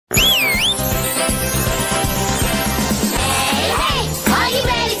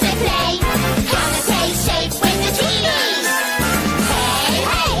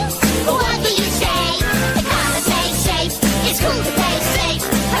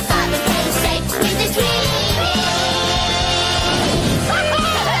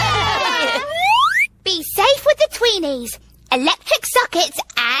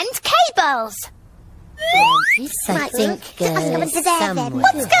I think, somewhere.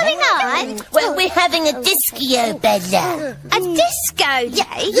 What's going on? Well, we're having a disco, Bella. A disco,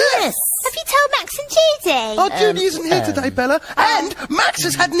 Jake? Yes. Have you told Max and Judy? Oh, Judy isn't here today, Bella. And Max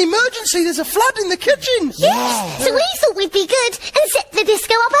has had an emergency. There's a flood in the kitchen. Yes. So we thought we'd be good and set the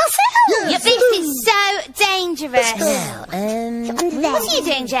disco up ourselves. Yes. This is so dangerous. Now, What are you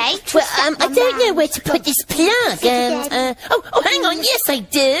doing, Jake? well, I don't know where to put this plug. Oh, hang on. Yes, I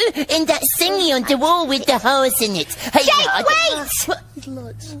do. In that thingy on the wall with the holes in it. Hey, Jake, wait!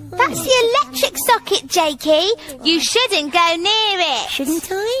 That's the electric socket, Jakey. You shouldn't go near it. Shouldn't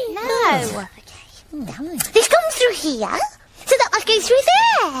I? No. This comes through here, so that must go through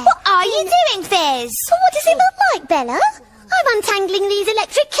there. What are you doing, Fizz? Well, what does it look like, Bella? I'm untangling these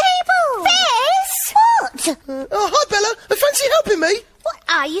electric cables. Fizz! What? Oh, hi, Bella. Fancy helping me? What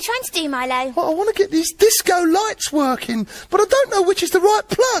are you trying to do, Milo? Well, I want to get these disco lights working, but I don't know which is the right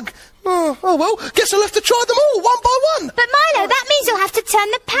plug. Oh, well, guess I'll have to try them all, one by one. But, Milo, that means you'll have to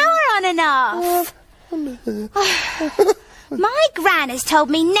turn the power on and off. My gran has told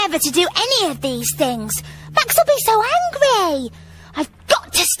me never to do any of these things. Max will be so angry. I've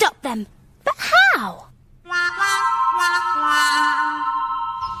got to stop them. But how?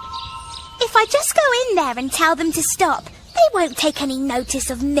 If I just go in there and tell them to stop, they won't take any notice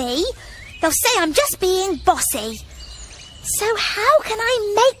of me. They'll say I'm just being bossy. So how can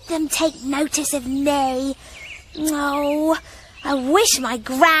I make them take notice of me? Oh, I wish my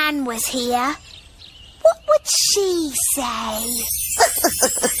gran was here. What would she say?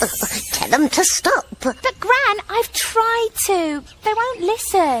 Tell them to stop. But, Gran, I've tried to. They won't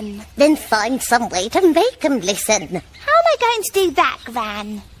listen. Then find some way to make them listen. How am I going to do that,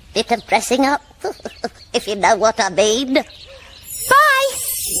 Gran? Bit of dressing up, if you know what I mean. Bye!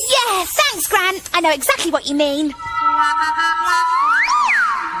 Yeah, thanks, Gran. I know exactly what you mean.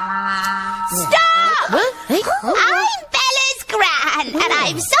 Stop! What? Hey? I'm Bella's Gran, and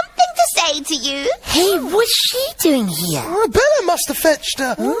I've something to say to you. Hey, what's she doing here? Oh, Bella must have fetched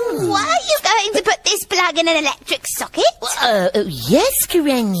her. Why are you going to put this plug in an electric socket? Yes,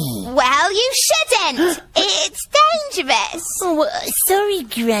 Granny. Well, you shouldn't. It's dangerous. Oh, sorry,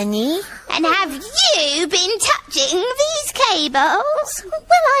 Granny. And have you been touching these cables?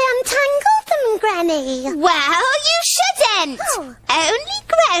 Well, I untangled them, Granny. Well, you shouldn't. Oh. Only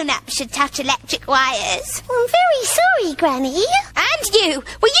grown-ups should touch electric wires. I'm very sorry, Granny. And you,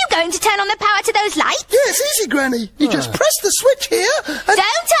 were you going to turn on the power to those lights? Yes, easy, Granny. You just press the switch here and...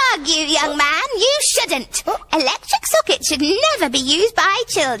 Don't argue, young man. You shouldn't. Electric sockets should never be used by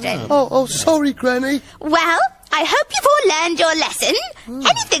children. Oh, sorry, Granny. Well, I hope you've all learned your lesson.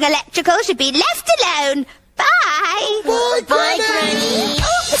 Anything electrical should be left alone. Bye. Bye, Granny.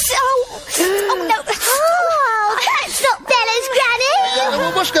 Oh, no. Oh, that's not Bella's Granny.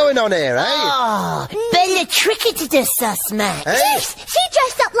 Well, what's going on here, eh? Oh, Bella tricketed us, Max. Hey? She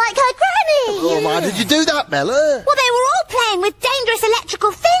dressed up like her Granny. Oh, why did you do that, Bella? Well, they were all playing with dangerous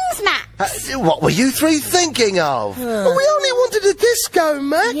electrical things, Max. What were you three thinking of? Well, we only wanted a disco,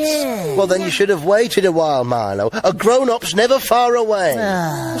 Max. Yeah. Well, then you should have waited a while, Milo. A grown-up's never far away.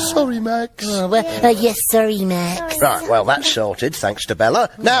 Sorry, Max. Oh, well, yes, sorry, Max. Right, well, that's sorted, thanks to Bella.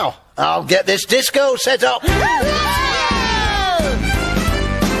 Now, I'll get this disco set up.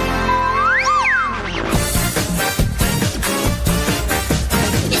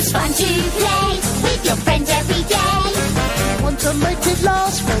 It's fun to play with your friends every day. Want to make it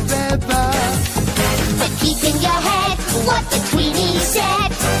last forever. But keep in your head what the Tweenies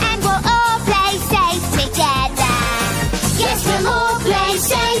said, and we'll all play safe together. Yes, we'll all play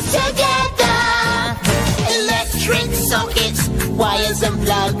safe together. Electric sockets, wires and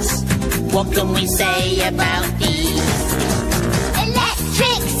plugs. What can we say about these?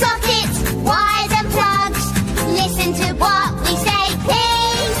 Electric sockets, wires and plugs. Listen to what we say,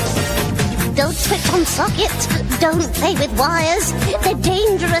 please. Don't switch on sockets. Don't play with wires. They're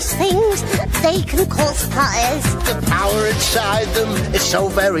dangerous things. They can cause fires. The power inside them is so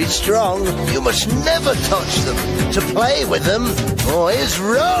very strong. You must never touch them. To play with them, is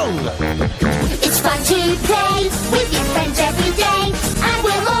wrong. It's fun to play with your friends every day, and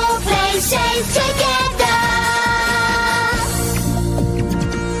we'll all play safe together.